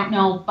Joel, I don't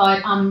know,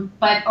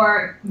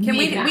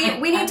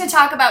 we need to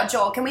talk about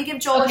Joel. Can we give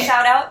Joel a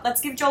shout out?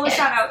 Let's give Joel a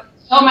shout out.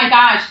 Oh my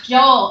gosh,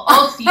 Joel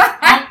Osteen.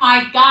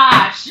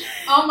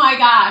 Oh my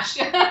gosh.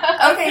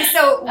 Okay,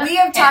 so we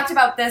have talked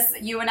about this,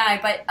 you and I,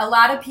 but a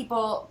lot of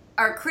people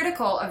are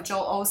critical of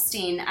Joel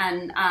Osteen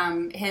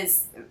and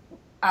his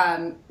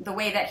the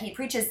way that he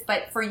preaches.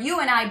 But for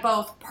you and I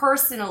both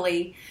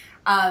personally,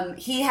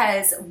 he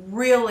has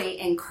really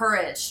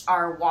encouraged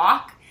our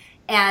walk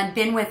and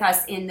been with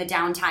us in the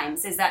down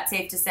times. Is that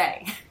safe to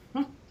say?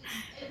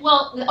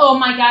 Well, oh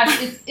my gosh,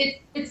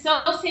 it's so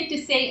safe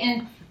to say,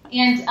 and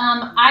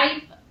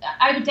I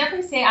would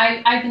definitely say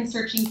I've been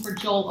searching for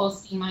Joel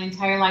Osteen my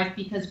entire life,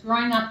 because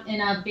growing up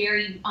in a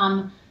very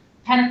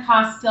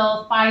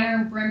Pentecostal fire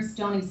and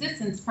brimstone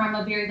existence from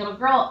a very little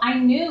girl, I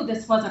knew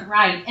this wasn't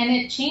right, and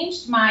it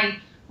changed my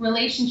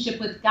relationship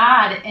with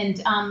God, and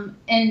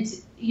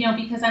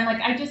because I'm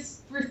like, I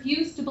just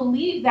refuse to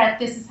believe that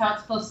this is how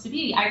it's supposed to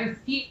be. I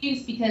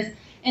refuse because,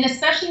 and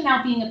especially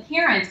now being a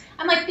parent,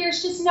 I'm like,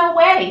 there's just no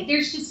way.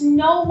 There's just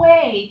no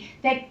way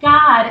that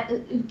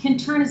God can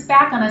turn his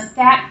back on us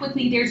that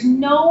quickly. There's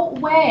no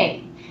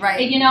way. Right.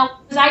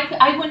 Because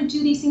I wouldn't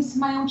do these things to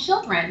my own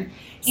children.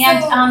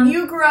 And so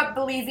you grew up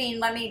believing,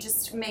 let me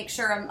just make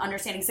sure I'm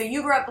understanding. So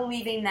you grew up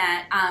believing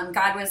that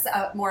God was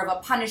more of a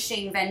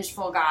punishing,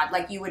 vengeful God,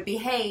 like you would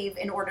behave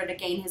in order to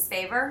gain his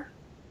favor?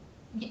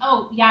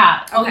 Oh,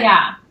 yeah. Okay. Oh,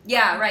 yeah.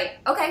 Yeah, right.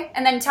 Okay.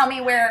 And then tell me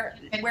where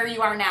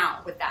you are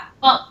now with that.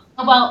 Well,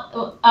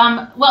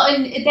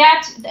 and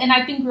that, and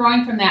I've been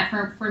growing from that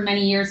for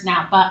many years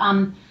now.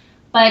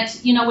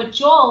 But with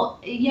Joel,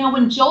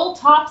 when Joel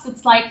talks,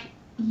 it's like,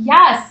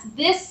 yes,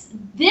 this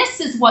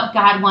is what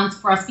God wants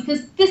for us,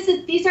 because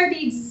these are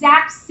the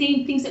exact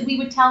same things that we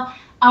would tell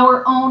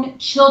our own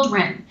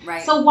children.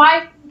 Right. So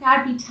why would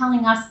God be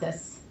telling us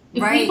this?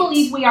 If we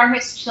believe we are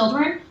his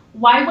children,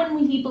 why wouldn't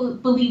we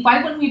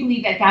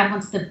believe that God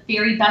wants the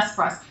very best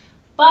for us?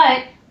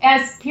 But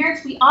as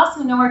parents, we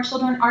also know our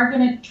children are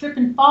going to trip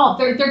and fall.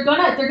 They're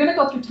gonna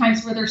go through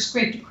times where they're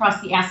scraped across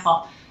the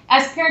asphalt.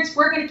 As parents,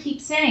 we're going to keep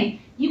saying,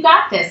 "You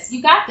got this.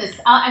 You got this.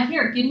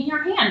 Here, give me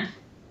your hand."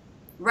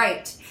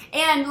 Right.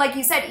 And like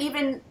you said,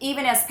 even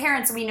as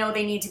parents, we know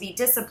they need to be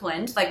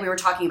disciplined, like we were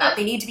talking about.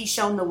 They need to be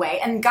shown the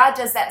way. And God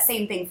does that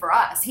same thing for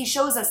us. He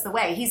shows us the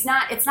way.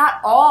 It's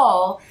not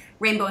all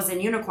rainbows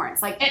and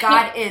unicorns. Like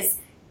God is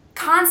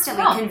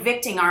constantly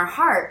convicting our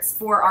hearts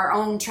for our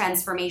own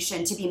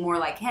transformation to be more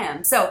like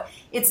him. So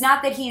it's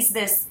not that he's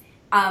this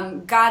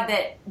God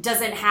that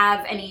doesn't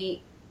have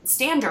any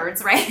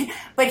standards, right?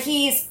 But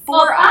he's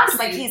for us.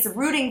 Like he's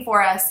rooting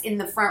for us in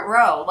the front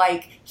row.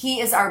 Like he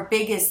is our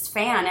biggest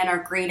fan and our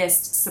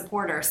greatest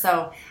supporter.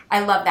 So I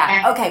love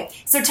that. Okay.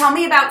 So tell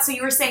me about, so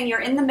you were saying you're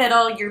in the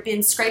middle, you're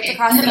being scraped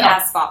across the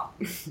asphalt.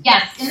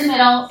 Yes, in the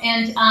middle.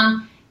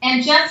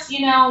 And just,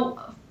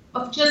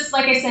 just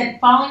like I said,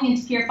 falling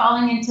into fear,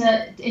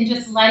 and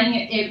just letting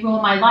it rule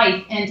my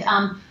life. And,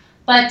 I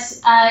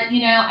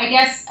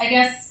guess,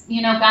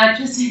 God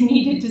just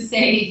needed to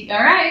say,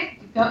 all right,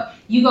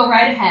 you go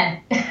right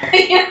ahead.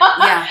 Yeah.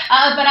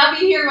 But I'll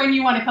be here when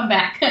you want to come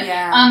back.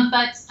 Yeah.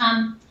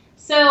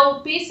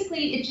 So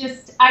basically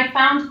I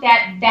found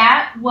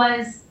that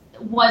was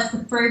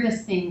the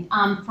furthest thing,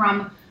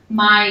 from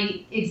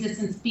my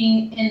existence,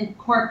 being in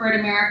corporate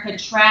America,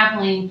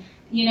 traveling,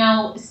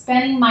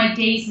 spending my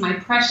days, my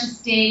precious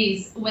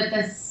days, with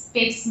a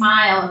fake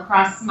smile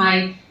across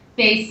my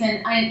face,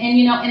 and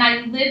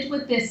I lived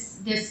with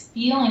this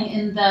feeling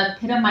in the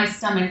pit of my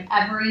stomach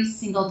every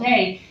single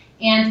day.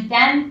 And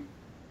then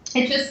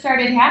it just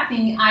started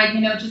happening. I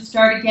just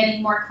started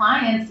getting more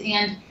clients,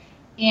 and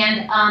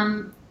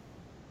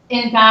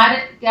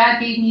God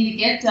gave me the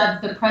gift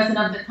of the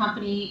president of the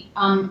company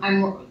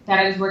that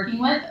I was working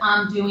with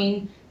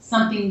doing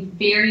something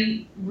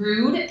very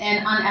rude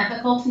and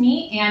unethical to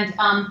me, and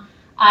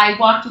I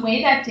walked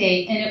away that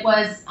day, and it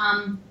was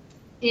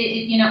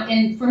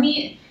and for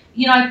me,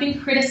 I've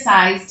been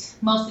criticized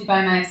mostly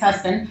by my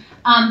ex-husband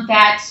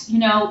that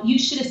you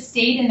should have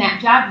stayed in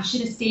that job. You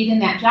should have stayed in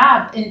that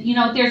job, and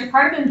there's a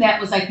part of him that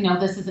was like, no,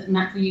 this isn't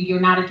meant for you. You're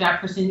not a job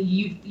person.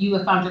 You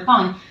have found your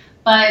calling,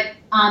 but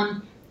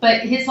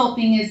his whole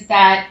thing is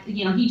that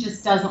he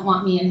just doesn't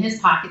want me in his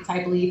pockets,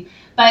 I believe.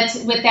 But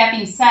with that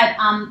being said,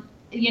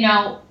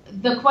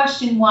 the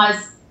question was,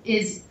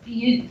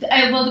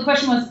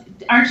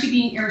 aren't you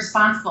being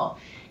irresponsible?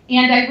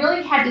 And I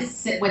really had to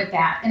sit with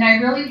that, and I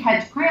really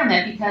had to pray on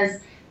that, because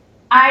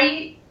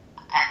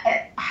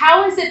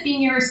how is it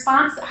being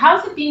irresponsible? How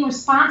is it being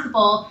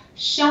responsible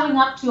showing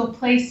up to a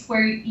place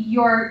where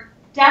you're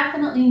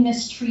definitely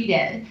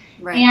mistreated,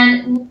 right,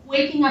 and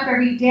waking up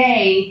every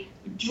day,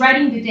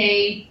 dreading the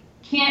day,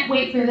 can't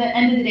wait for the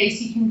end of the day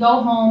so you can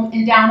go home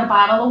and down a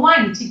bottle of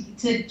wine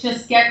to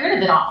just get rid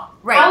of it all?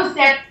 Right. How is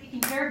that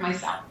taking care of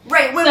myself?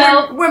 Right.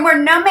 When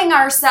we're numbing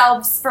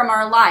ourselves from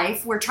our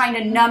life, we're trying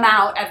to numb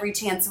out every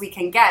chance we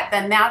can get,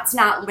 then that's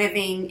not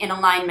living in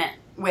alignment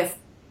with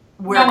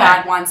where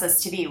God wants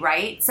us to be,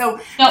 right? So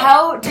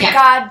how did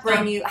God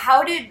bring you,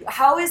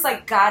 how is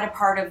like God a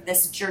part of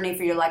this journey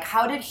for you? Like,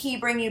 how did he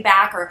bring you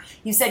back? Or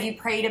you said you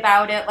prayed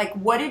about it. Like,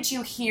 what did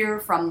you hear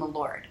from the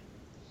Lord?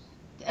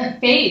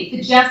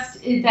 Faith,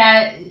 just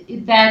that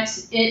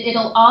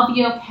it'll all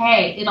be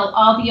okay. It'll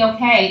all be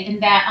okay.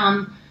 And that,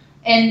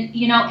 and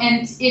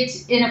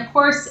of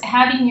course,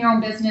 having your own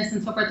business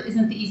and so forth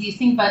isn't the easiest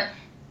thing, but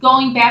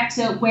going back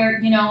to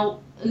where,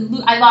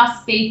 I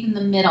lost faith in the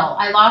middle.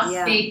 I lost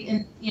faith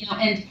in,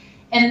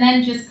 and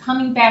then just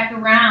coming back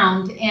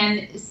around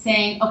and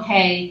saying,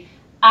 okay,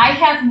 I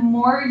have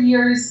more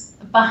years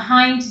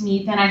behind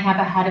me than I have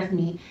ahead of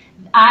me.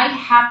 I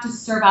have to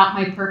serve out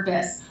my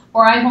purpose,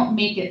 or I won't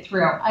make it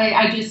through.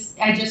 I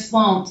just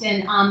won't.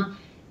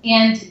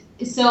 And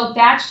so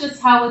that's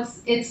just how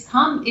it's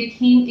come. It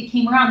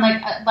came around.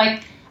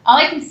 Like all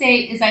I can say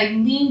is I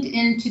leaned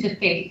into the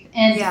faith,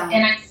 and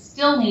I'm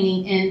still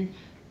leaning in,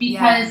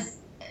 because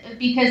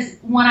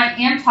when I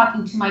am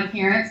talking to my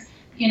parents,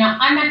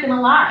 I'm not going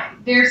to lie.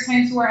 There's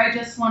times where I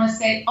just want to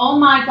say, oh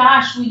my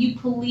gosh, will you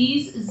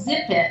please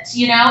zip it?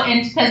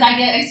 And because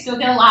I still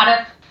get a lot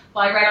of,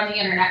 well, I read on the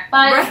internet,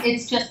 but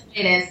It's just,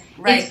 it is.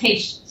 Right. It's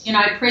patience.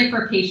 I pray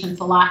for patience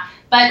a lot.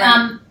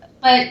 But,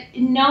 but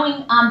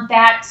knowing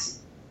that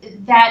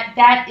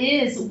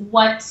is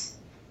what,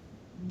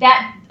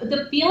 that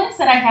the feelings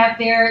that I have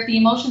there, the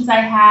emotions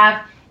I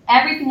have,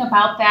 everything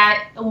about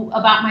that,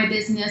 about my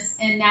business,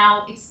 and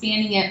now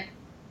expanding it,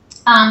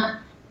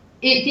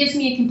 it gives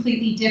me a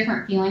completely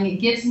different feeling. It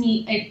gives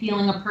me a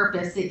feeling of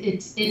purpose.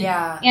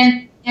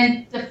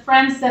 And the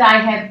friends that I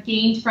have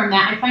gained from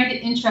that, I find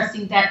it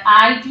interesting that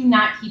I do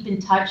not keep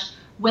in touch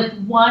with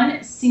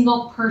one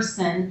single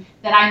person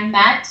that I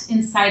met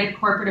inside of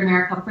corporate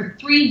America for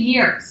 3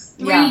 years.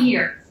 3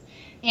 years.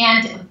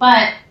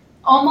 But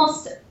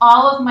almost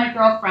all of my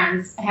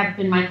girlfriends have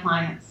been my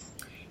clients.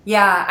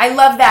 Yeah, I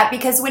love that,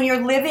 because when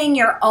you're living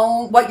your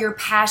own, what you're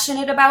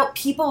passionate about,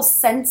 people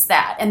sense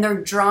that and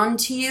they're drawn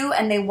to you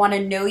and they want to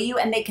know you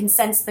and they can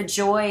sense the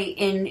joy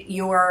in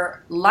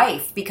your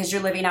life because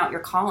you're living out your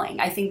calling.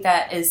 I think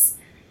that is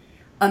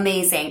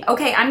amazing.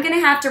 Okay, I'm going to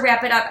have to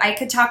wrap it up. I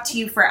could talk to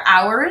you for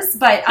hours,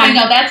 but I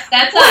know that's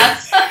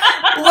us.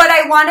 What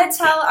I want to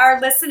tell our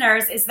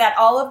listeners is that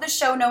all of the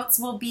show notes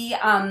will be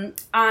on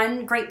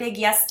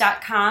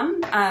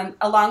greatbigyes.com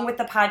along with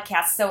the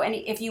podcast. So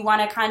if you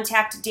want to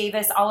contact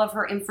Davis, all of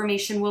her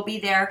information will be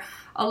there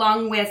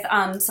along with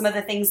some of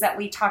the things that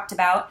we talked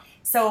about.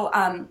 So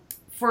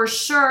for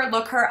sure,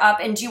 look her up.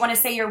 And do you want to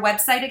say your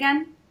website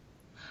again?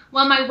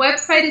 Well, my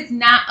website is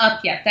not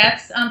up yet.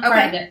 That's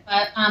part of it.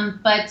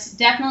 But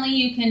definitely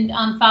you can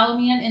follow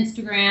me on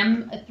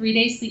Instagram, a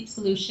 3-Day Sleep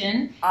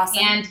Solution.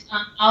 Awesome. And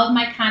all of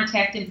my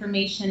contact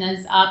information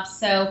is up.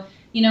 So,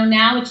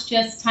 now it's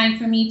just time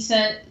for me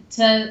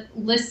to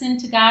listen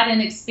to God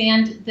and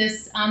expand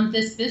this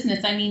this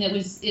business. I mean,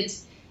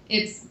 it's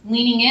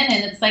leaning in,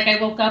 and it's like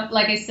I woke up,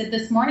 like I said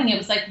this morning, it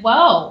was like,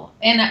 whoa.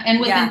 And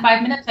within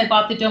 5 minutes, I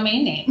bought the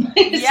domain name.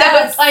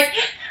 Yes. So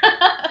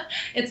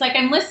it's like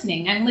I'm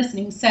listening.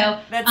 So,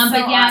 that's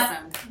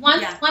awesome.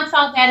 Once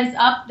all that is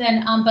up,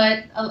 then, and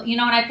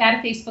I've got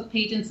a Facebook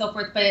page and so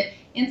forth, but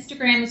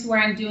Instagram is where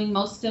I'm doing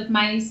most of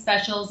my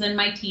specials and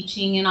my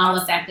teaching and all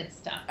of that good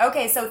stuff.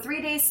 Okay. So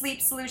 3-Day Sleep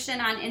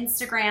Solution on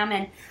Instagram,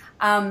 and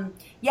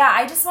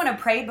I just want to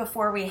pray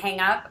before we hang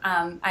up.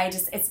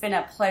 It's been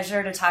a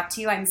pleasure to talk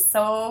to you. I'm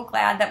so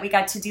glad that we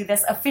got to do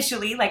this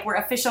officially. Like, we're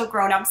official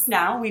grown-ups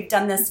now. We've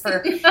done this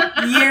for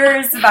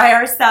years by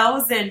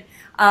ourselves in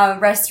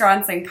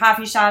restaurants and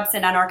coffee shops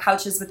and on our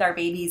couches with our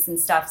babies and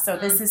stuff. So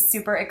this is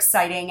super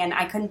exciting, and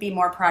I couldn't be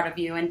more proud of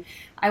you. And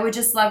I would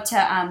just love to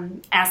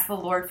ask the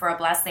Lord for a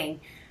blessing.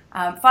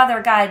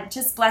 Father God,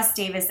 just bless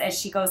Davis as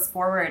she goes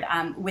forward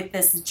with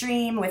this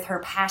dream, with her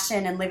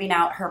passion and living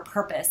out her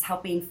purpose,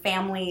 helping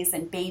families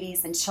and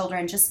babies and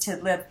children just to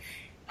live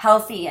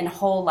healthy and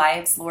whole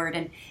lives, Lord.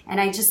 And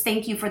I just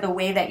thank you for the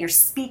way that you're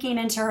speaking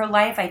into her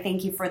life. I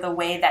thank you for the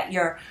way that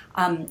your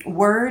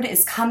word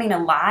is coming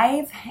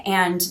alive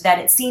and that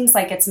it seems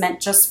like it's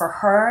meant just for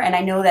her. And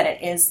I know that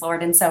it is,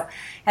 Lord. And so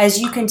as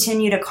you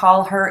continue to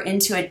call her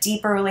into a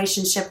deeper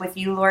relationship with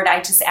you, Lord, I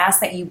just ask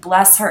that you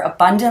bless her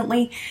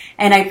abundantly.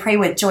 And I pray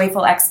with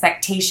joyful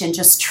expectation,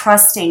 just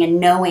trusting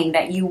and knowing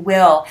that you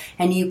will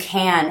and you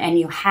can and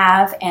you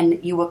have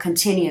and you will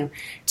continue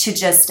to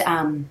just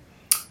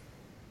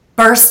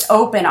burst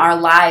open our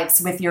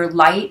lives with your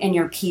light and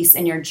your peace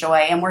and your joy.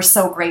 And we're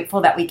so grateful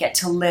that we get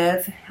to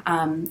live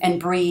and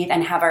breathe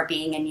and have our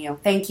being in you.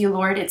 Thank you,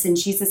 Lord. It's in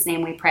Jesus'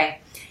 name we pray.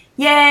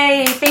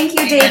 Yay. Thank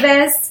you,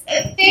 Davis.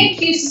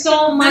 Thank you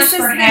so much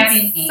for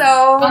having me.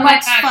 So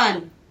much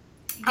fun.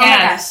 Oh my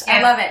gosh.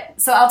 I love it.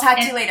 So I'll talk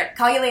to you later.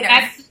 Call you later.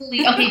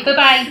 Absolutely. Okay.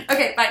 Bye-bye.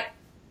 Okay. Bye.